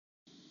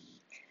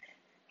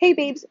Hey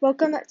babes,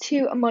 welcome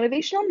to a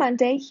Motivational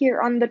Monday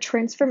here on the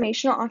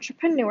Transformational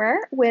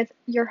Entrepreneur with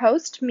your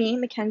host, me,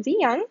 Mackenzie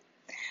Young.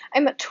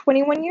 I'm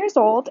 21 years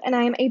old and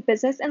I am a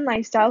business and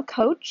lifestyle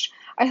coach.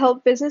 I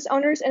help business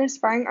owners and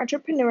aspiring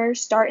entrepreneurs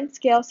start and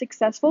scale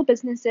successful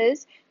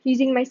businesses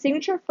using my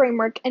signature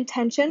framework,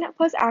 intention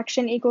plus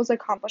action equals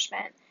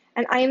accomplishment.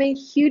 And I am a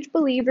huge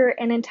believer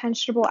in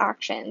intentional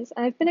actions,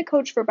 and I've been a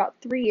coach for about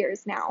 3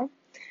 years now.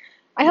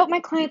 I help my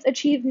clients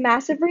achieve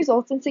massive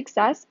results and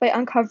success by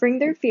uncovering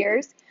their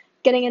fears,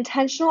 getting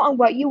intentional on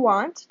what you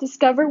want,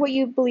 discover what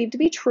you believe to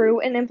be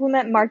true, and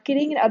implement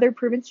marketing and other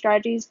proven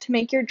strategies to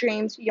make your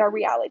dreams your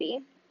reality.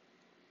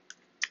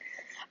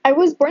 I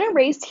was born and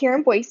raised here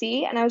in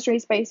Boise, and I was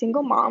raised by a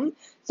single mom,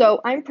 so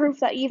I'm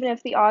proof that even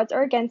if the odds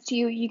are against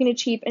you, you can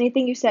achieve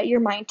anything you set your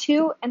mind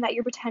to, and that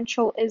your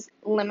potential is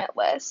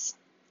limitless.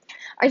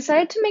 I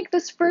decided to make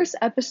this first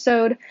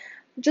episode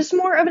just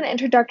more of an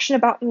introduction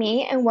about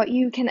me and what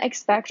you can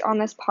expect on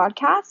this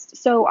podcast.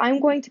 So I'm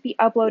going to be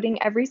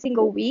uploading every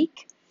single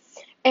week.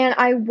 And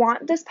I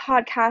want this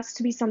podcast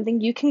to be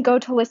something you can go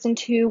to listen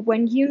to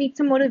when you need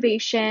some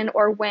motivation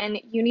or when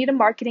you need a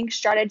marketing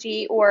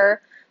strategy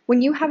or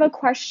when you have a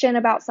question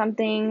about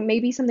something,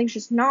 maybe something's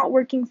just not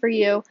working for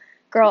you.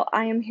 Girl,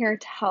 I am here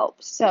to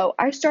help. So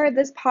I started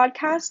this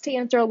podcast to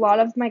answer a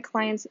lot of my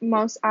clients'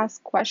 most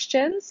asked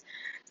questions.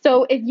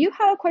 So if you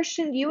have a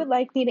question you would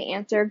like me to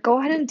answer, go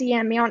ahead and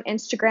DM me on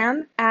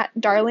Instagram at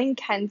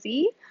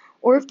darlingkenzie,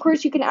 or of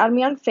course you can add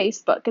me on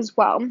Facebook as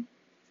well.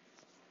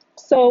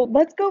 So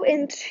let's go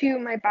into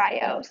my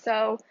bio.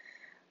 So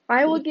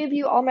I will give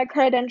you all my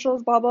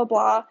credentials, blah, blah,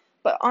 blah.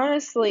 But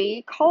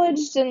honestly,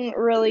 college didn't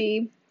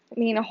really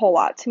mean a whole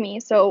lot to me.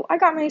 So I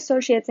got my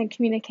associates in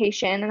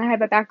communication and I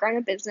have a background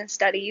in business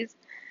studies.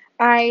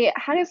 I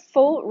had a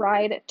full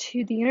ride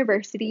to the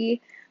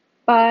university,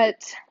 but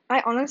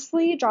I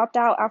honestly dropped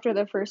out after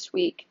the first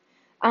week.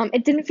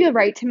 It didn't feel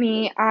right to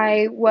me.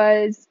 I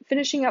was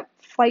finishing up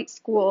flight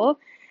school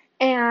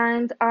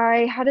and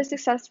I had a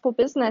successful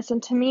business,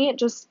 and to me it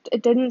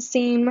didn't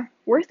seem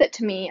worth it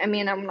to me. I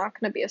mean, I'm not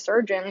going to be a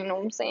surgeon, you know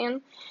what I'm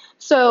saying?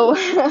 So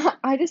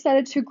I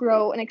decided to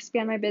grow and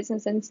expand my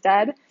business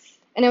instead,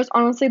 and it was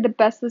honestly the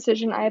best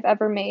decision I have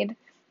ever made.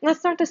 And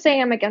that's not to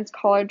say I'm against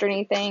college or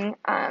anything.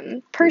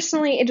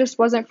 Personally, it just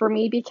wasn't for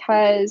me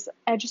because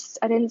I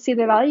didn't see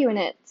the value in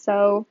it.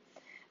 So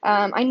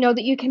I know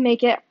that you can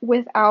make it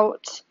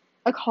without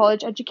a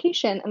college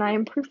education, and I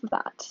am proof of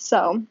that.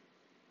 So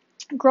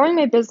growing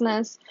my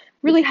business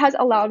really has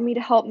allowed me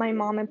to help my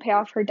mom and pay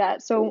off her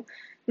debt. So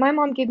my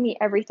mom gave me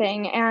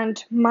everything,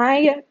 and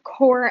my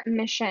core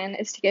mission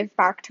is to give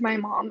back to my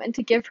mom and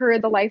to give her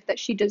the life that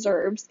she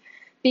deserves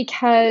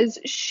because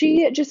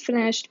she just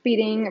finished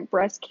beating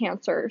breast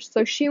cancer.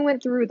 So she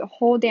went through the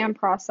whole damn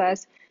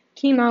process,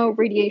 chemo,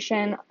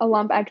 radiation, a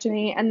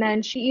lumpectomy, and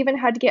then she even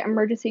had to get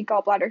emergency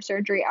gallbladder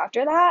surgery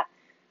after that.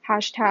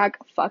 Hashtag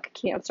fuck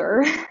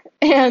cancer.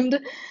 And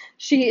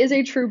she is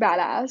a true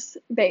badass,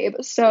 babe.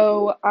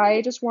 So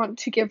I just want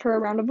to give her a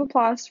round of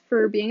applause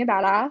for being a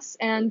badass.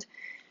 And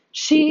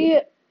she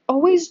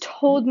always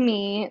told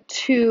me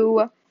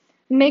to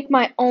make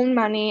my own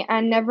money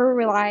and never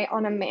rely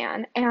on a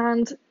man.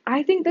 And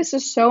I think this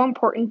is so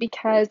important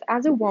because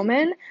as a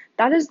woman,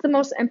 that is the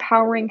most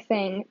empowering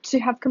thing, to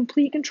have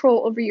complete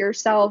control over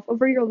yourself,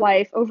 over your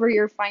life, over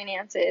your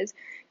finances,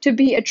 to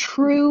be a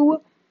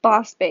true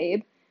boss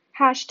babe.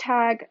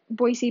 Hashtag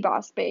Boise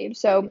Boss Babe.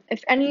 So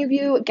if any of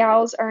you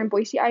gals are in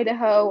Boise,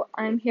 Idaho,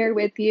 I'm here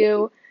with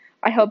you.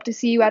 I hope to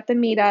see you at the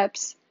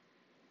meetups.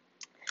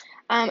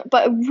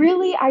 But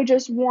really, I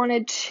just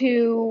wanted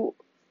to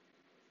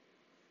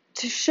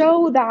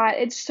show that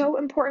it's so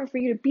important for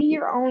you to be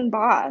your own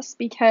boss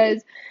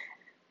because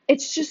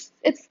it's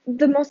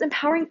the most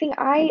empowering thing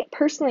I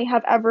personally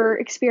have ever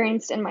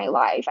experienced in my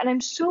life. And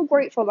I'm so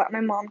grateful that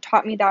my mom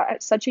taught me that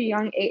at such a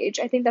young age.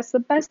 I think that's the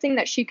best thing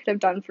that she could have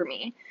done for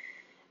me.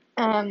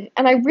 And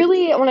I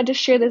really wanted to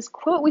share this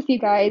quote with you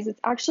guys. It's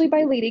actually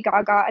by Lady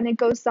Gaga, and it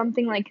goes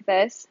something like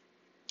this: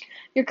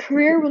 "Your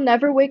career will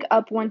never wake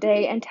up one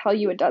day and tell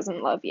you it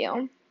doesn't love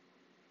you."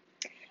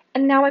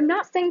 And now I'm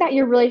not saying that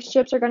your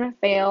relationships are going to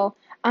fail,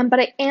 but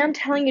I am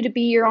telling you to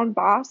be your own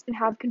boss and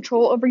have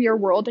control over your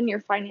world and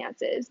your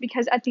finances,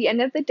 because at the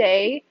end of the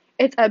day,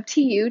 it's up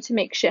to you to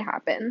make shit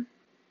happen.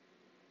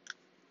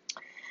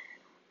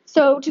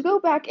 So to go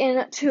back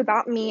into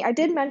about me, I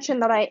did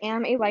mention that I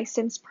am a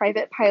licensed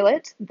private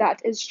pilot.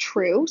 That is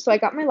true. So I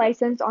got my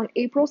license on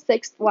April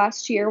 6th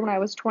last year when I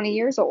was 20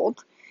 years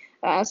old.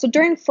 So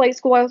during flight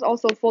school, I was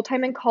also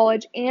full-time in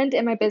college and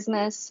in my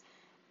business.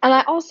 And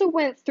I also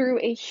went through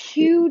a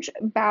huge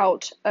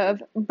bout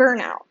of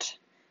burnout.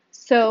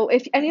 So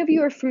if any of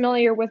you are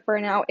familiar with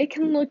burnout,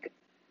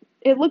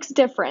 it looks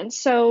different.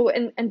 So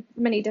in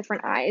many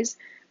different eyes.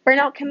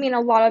 Burnout can mean a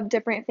lot of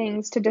different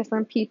things to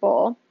different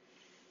people.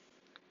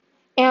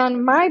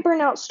 And my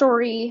burnout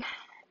story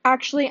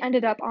actually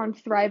ended up on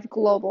Thrive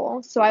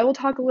Global. So I will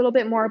talk a little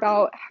bit more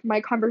about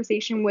my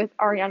conversation with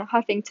Arianna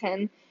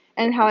Huffington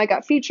and how I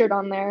got featured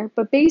on there.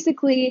 But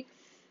basically,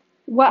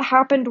 what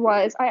happened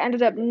was I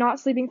ended up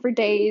not sleeping for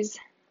days.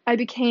 I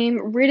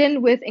became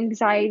ridden with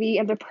anxiety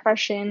and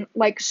depression,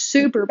 like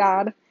super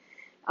bad.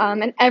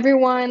 And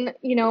everyone,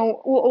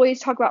 will always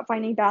talk about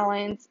finding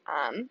balance.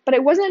 But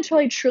it wasn't until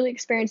I truly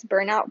experienced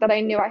burnout that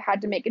I knew I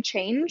had to make a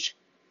change.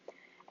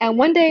 And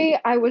one day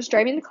I was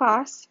driving to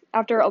class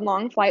after a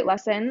long flight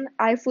lesson.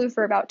 I flew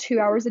for about 2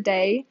 hours a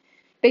day.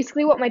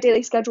 Basically, what my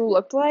daily schedule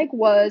looked like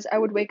was I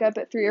would wake up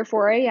at 3 or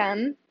 4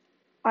 a.m.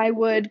 I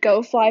would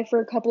go fly for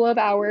a couple of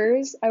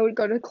hours. I would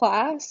go to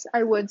class.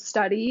 I would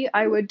study.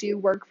 I would do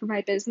work for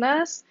my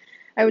business.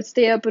 I would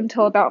stay up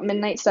until about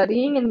midnight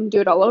studying and do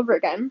it all over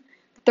again.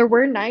 There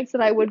were nights that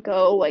I would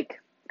go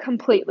like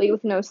completely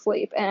with no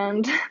sleep,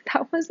 and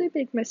that was a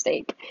big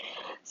mistake.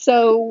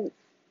 So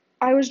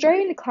I was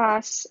driving to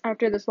class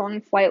after this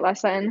long flight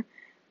lesson,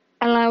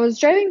 and I was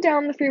driving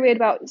down the freeway at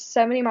about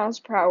 70 miles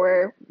per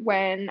hour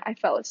when I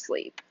fell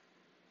asleep.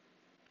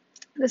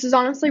 This is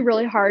honestly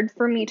really hard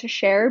for me to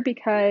share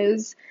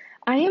because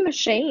I am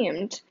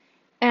ashamed.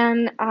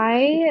 And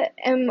I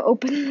am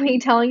openly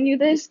telling you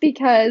this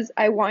because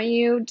I want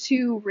you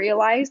to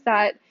realize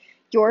that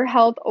your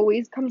health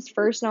always comes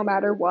first no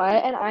matter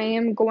what. And I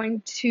am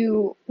going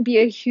to be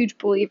a huge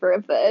believer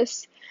of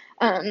this.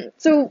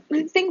 So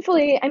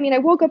thankfully, I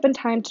woke up in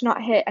time to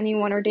not hit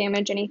anyone or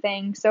damage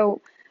anything. So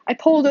I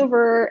pulled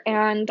over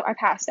and I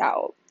passed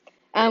out.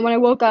 And when I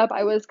woke up,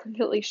 I was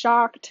completely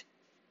shocked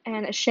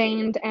and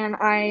ashamed, and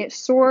I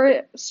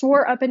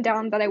swore up and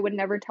down that I would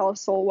never tell a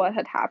soul what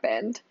had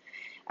happened.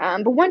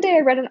 But one day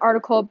I read an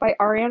article by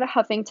Arianna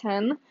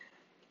Huffington,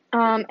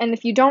 and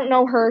if you don't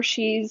know her,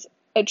 she's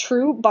a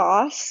true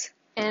boss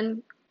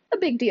and a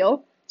big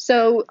deal.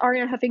 So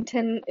Arianna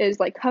Huffington is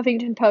like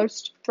Huffington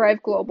Post,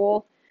 Thrive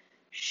Global.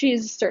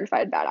 She's a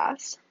certified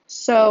badass.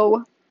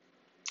 So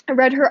I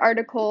read her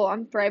article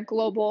on Thrive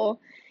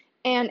Global,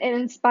 and it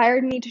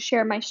inspired me to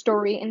share my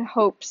story in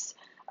hopes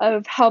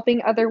of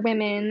helping other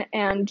women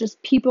and just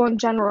people in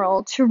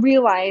general to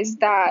realize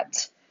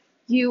that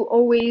you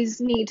always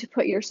need to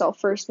put yourself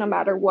first no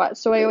matter what.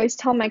 So I always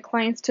tell my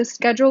clients to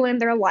schedule in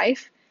their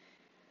life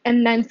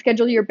and then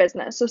schedule your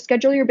business. So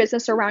schedule your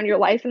business around your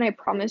life, and I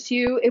promise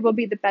you it will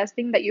be the best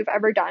thing that you've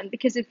ever done,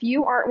 because if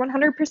you aren't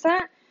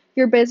 100%,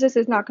 your business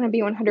is not going to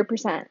be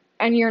 100%,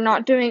 and you're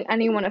not doing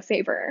anyone a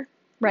favor,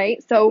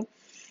 right? So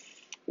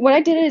what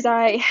I did is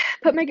I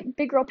put my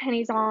big girl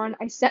panties on.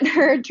 I sent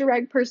her a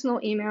direct personal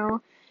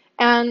email.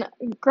 And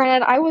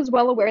granted, I was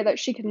well aware that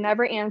she could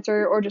never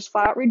answer or just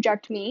flat out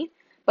reject me,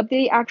 but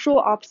the actual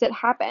opposite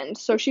happened.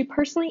 So she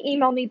personally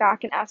emailed me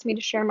back and asked me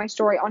to share my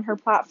story on her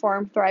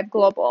platform, Thrive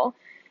Global.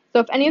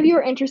 So if any of you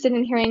are interested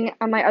in hearing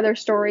my other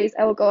stories,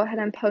 I will go ahead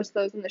and post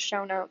those in the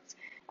show notes.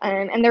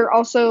 And they're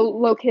also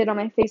located on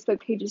my Facebook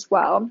page as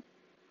well.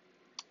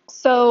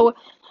 So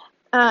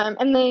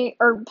and they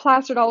are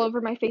plastered all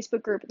over my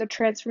Facebook group, The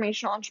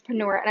Transformational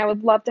Entrepreneur, and I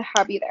would love to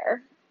have you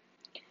there.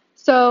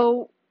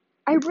 So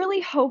I really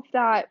hope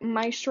that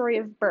my story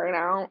of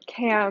burnout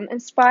can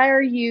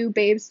inspire you,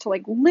 babes, to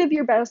like live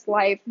your best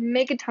life,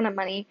 make a ton of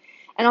money,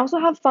 and also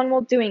have fun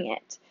while doing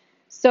it.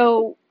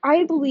 So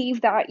I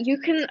believe that you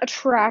can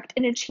attract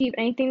and achieve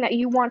anything that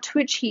you want to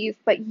achieve,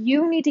 but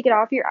you need to get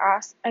off your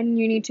ass and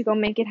you need to go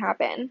make it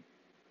happen.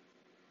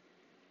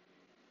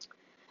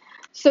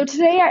 So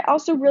today I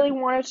also really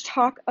wanted to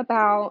talk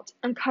about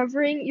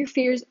uncovering your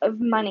fears of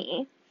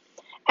money.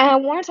 And I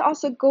wanted to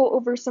also go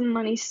over some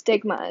money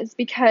stigmas,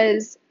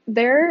 because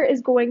there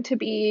is going to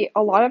be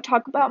a lot of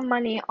talk about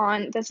money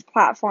on this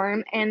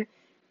platform, and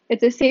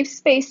it's a safe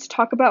space to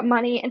talk about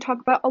money and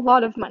talk about a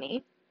lot of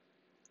money.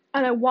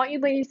 And I want you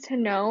ladies to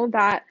know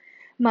that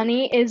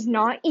money is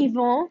not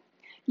evil.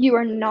 You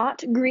are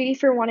not greedy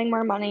for wanting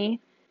more money.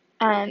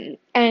 And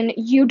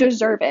you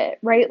deserve it,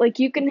 right? Like,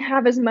 you can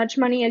have as much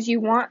money as you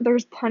want.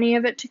 There's plenty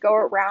of it to go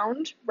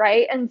around,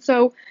 right? And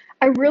so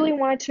I really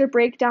wanted to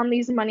break down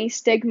these money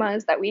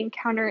stigmas that we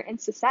encounter in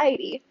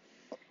society.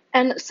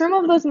 And some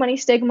of those money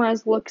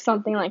stigmas look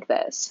something like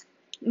this.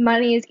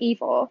 Money is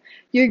evil.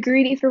 You're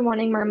greedy for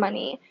wanting more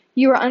money.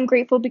 You are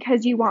ungrateful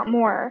because you want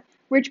more.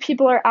 Rich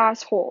people are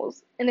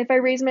assholes. And if I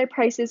raise my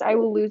prices, I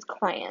will lose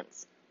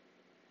clients.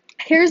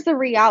 Here's the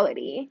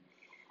reality.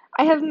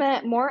 I have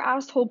met more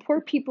asshole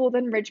poor people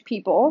than rich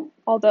people,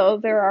 although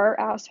there are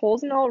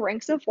assholes in all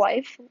ranks of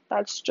life.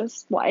 That's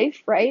just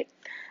life, right?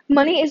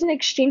 Money is an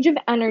exchange of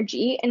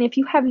energy, and if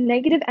you have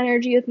negative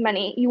energy with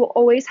money, you will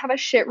always have a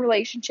shit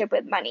relationship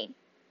with money.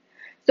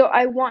 So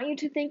I want you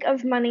to think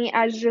of money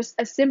as just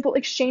a simple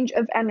exchange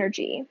of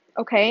energy,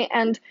 okay?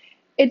 And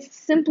it's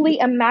simply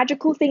a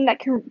magical thing that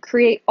can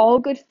create all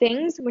good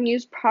things when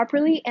used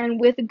properly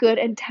and with good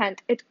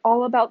intent. It's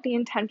all about the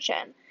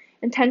intention.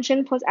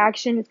 Intention plus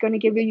action is going to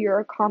give you your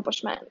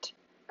accomplishment,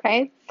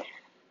 okay?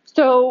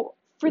 So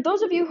for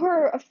those of you who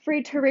are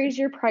afraid to raise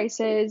your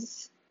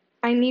prices,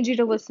 I need you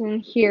to listen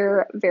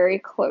here very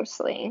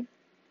closely.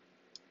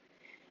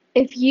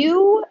 If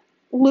you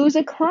lose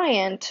a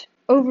client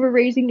over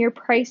raising your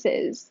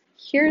prices,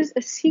 here's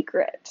a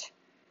secret.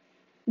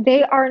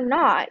 They are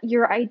not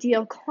your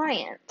ideal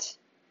client.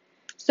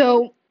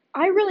 So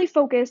I really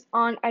focus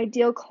on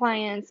ideal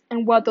clients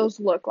and what those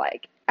look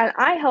like. and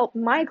I help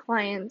my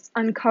clients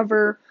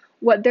uncover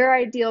what their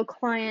ideal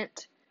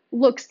client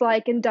looks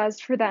like and does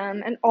for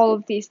them and all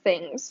of these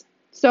things.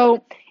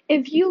 So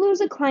if you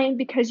lose a client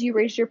because you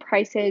raise your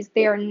prices,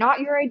 they are not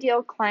your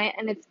ideal client,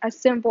 and it's as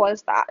simple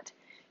as that.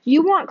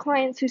 You want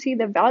clients who see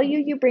the value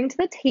you bring to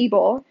the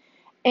table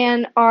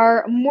and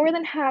are more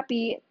than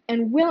happy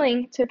and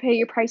willing to pay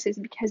your prices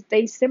because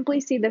they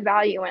simply see the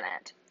value in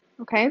it.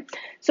 Okay,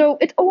 so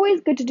it's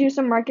always good to do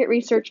some market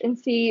research and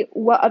see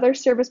what other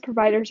service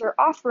providers are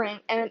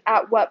offering and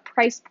at what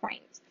price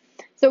points.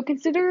 So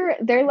consider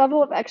their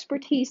level of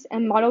expertise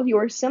and model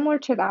yours similar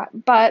to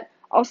that, but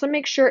also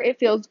make sure it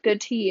feels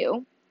good to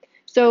you.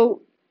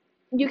 So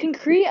you can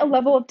create a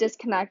level of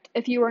disconnect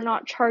if you are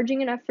not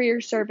charging enough for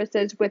your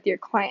services with your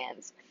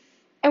clients.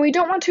 And we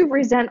don't want to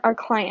resent our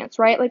clients,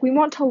 right? Like, we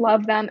want to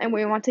love them and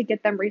we want to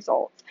get them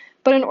results.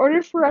 But in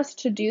order for us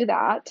to do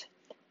that,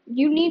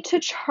 you need to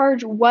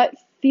charge what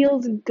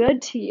feels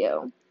good to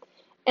you.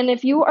 And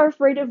if you are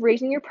afraid of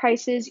raising your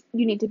prices,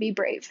 you need to be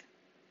brave.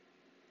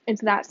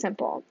 It's that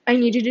simple. I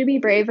need you to be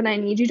brave, and I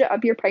need you to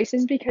up your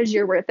prices because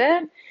you're worth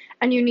it.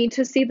 And you need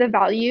to see the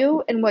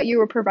value in what you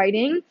are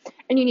providing,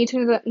 and you need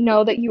to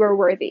know that you are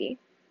worthy.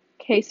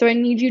 Okay, so I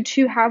need you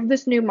to have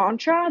this new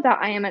mantra that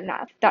I am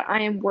enough, that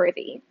I am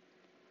worthy.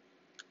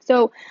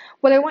 So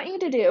what I want you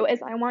to do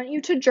is I want you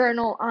to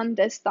journal on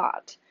this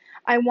thought.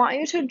 I want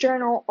you to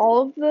journal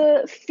all of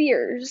the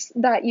fears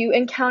that you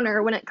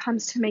encounter when it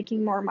comes to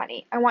making more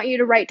money. I want you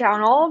to write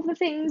down all of the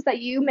things that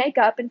you make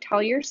up and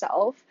tell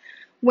yourself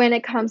when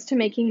it comes to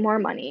making more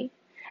money.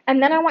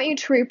 And then I want you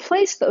to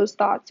replace those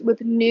thoughts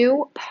with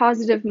new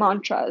positive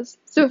mantras.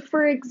 So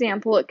for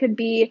example, it could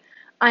be,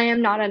 I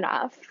am not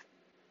enough,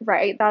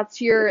 right? That's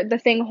the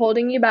thing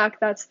holding you back.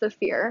 That's the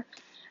fear.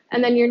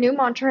 And then your new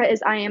mantra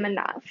is, I am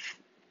enough.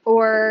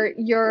 Or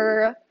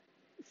your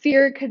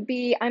fear could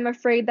be, I'm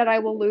afraid that I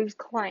will lose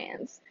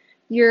clients.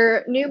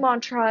 Your new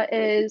mantra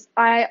is,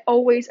 I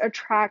always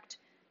attract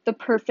the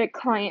perfect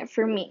client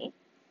for me,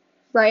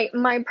 right?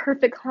 My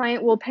perfect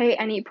client will pay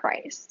any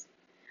price,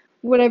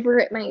 whatever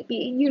it might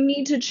be. You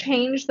need to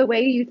change the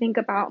way you think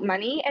about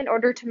money in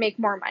order to make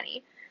more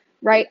money,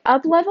 right?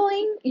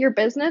 Up-leveling your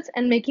business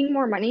and making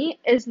more money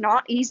is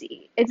not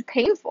easy. It's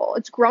painful.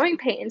 It's growing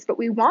pains, but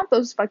we want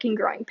those fucking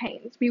growing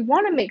pains. We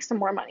want to make some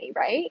more money,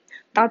 right?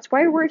 That's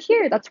why we're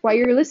here. That's why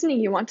you're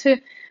listening. You want to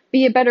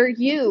be a better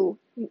you,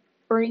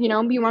 or, you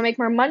want to make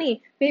more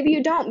money. Maybe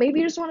you don't. Maybe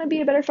you just want to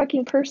be a better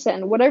fucking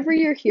person. Whatever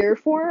you're here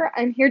for,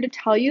 I'm here to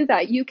tell you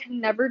that you can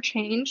never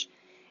change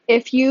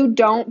if you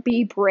don't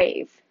be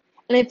brave.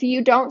 And if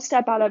you don't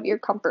step out of your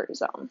comfort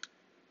zone,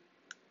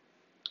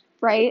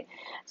 right?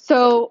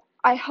 So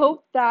I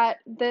hope that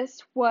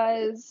this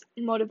was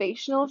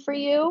motivational for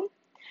you.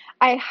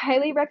 I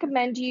highly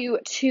recommend you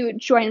to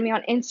join me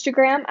on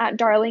Instagram at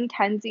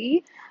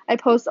darlingkenzie. I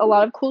post a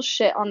lot of cool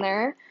shit on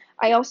there.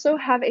 I also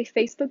have a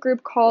Facebook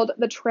group called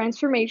The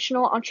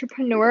Transformational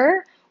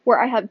Entrepreneur, where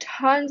I have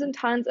tons and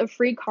tons of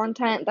free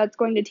content that's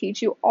going to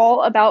teach you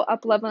all about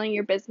up-leveling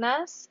your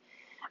business.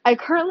 I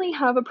currently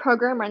have a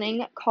program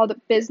running called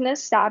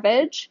Business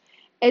Savage.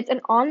 It's an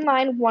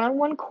online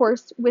one-on-one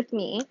course with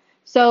me.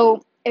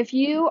 So if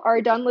you are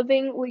done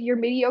living with your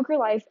mediocre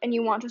life and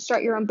you want to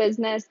start your own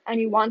business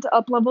and you want to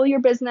up-level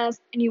your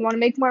business and you want to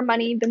make more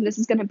money, then this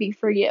is going to be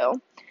for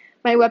you.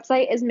 My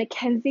website is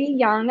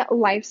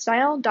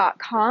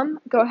MackenzieYoungLifestyle.com.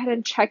 Go ahead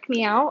and check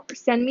me out.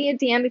 Send me a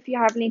DM if you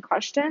have any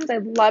questions.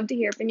 I'd love to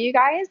hear from you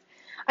guys.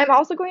 I'm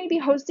also going to be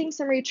hosting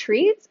some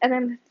retreats, and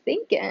I'm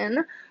thinking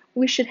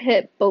we should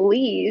hit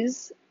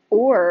Belize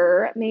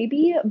or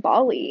maybe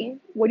Bali.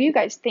 What do you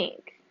guys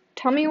think?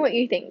 Tell me what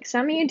you think.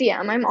 Send me a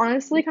DM. I'm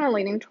honestly kind of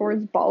leaning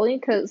towards Bali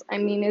because,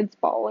 it's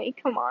Bali.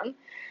 Come on.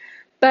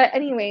 But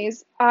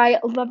anyways, I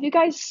love you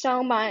guys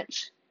so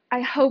much.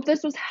 I hope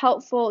this was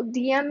helpful.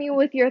 DM me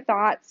with your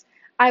thoughts.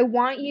 I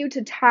want you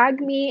to tag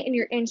me in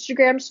your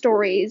Instagram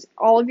stories,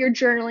 all of your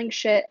journaling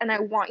shit, and I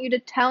want you to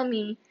tell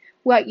me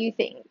what you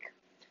think.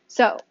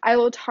 So I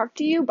will talk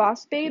to you,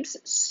 boss babes,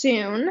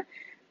 soon.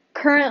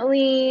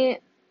 Currently,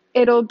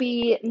 it'll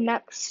be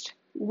next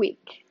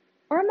week.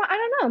 Or I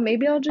don't know,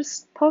 maybe I'll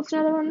just post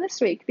another one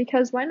this week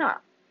because why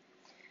not?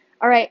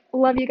 All right,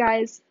 love you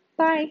guys.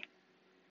 Bye.